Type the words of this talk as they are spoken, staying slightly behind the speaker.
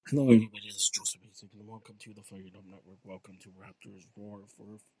Hello, everybody. This is Joseph Basic, and welcome to the FiredUp Network. Welcome to Raptors Roar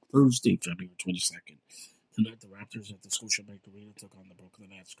for Thursday, February 22nd. Tonight, the Raptors at the Scotiabank Arena took on the Brooklyn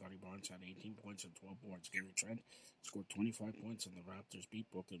Nets. Scotty Barnes had 18 points and 12 boards. Gary Trent scored 25 points, and the Raptors beat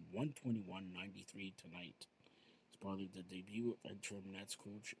Brooklyn 121-93 tonight. It's probably the debut of interim Nets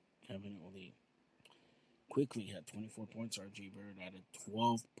coach Kevin Ollie. Quickly had 24 points. R.J. Barrett added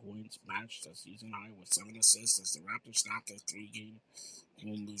 12 points, matched a season high with 7 assists as the Raptors snapped a 3-game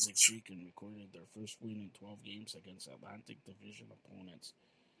home losing streak and recorded their first win in 12 games against Atlantic Division opponents.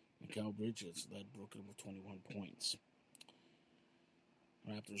 Mikal Bridges led Brooklyn with 21 points.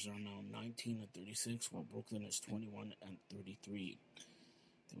 Raptors are now 19-36, while Brooklyn is 21-33.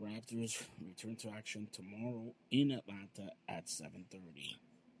 The Raptors return to action tomorrow in Atlanta at 7:30.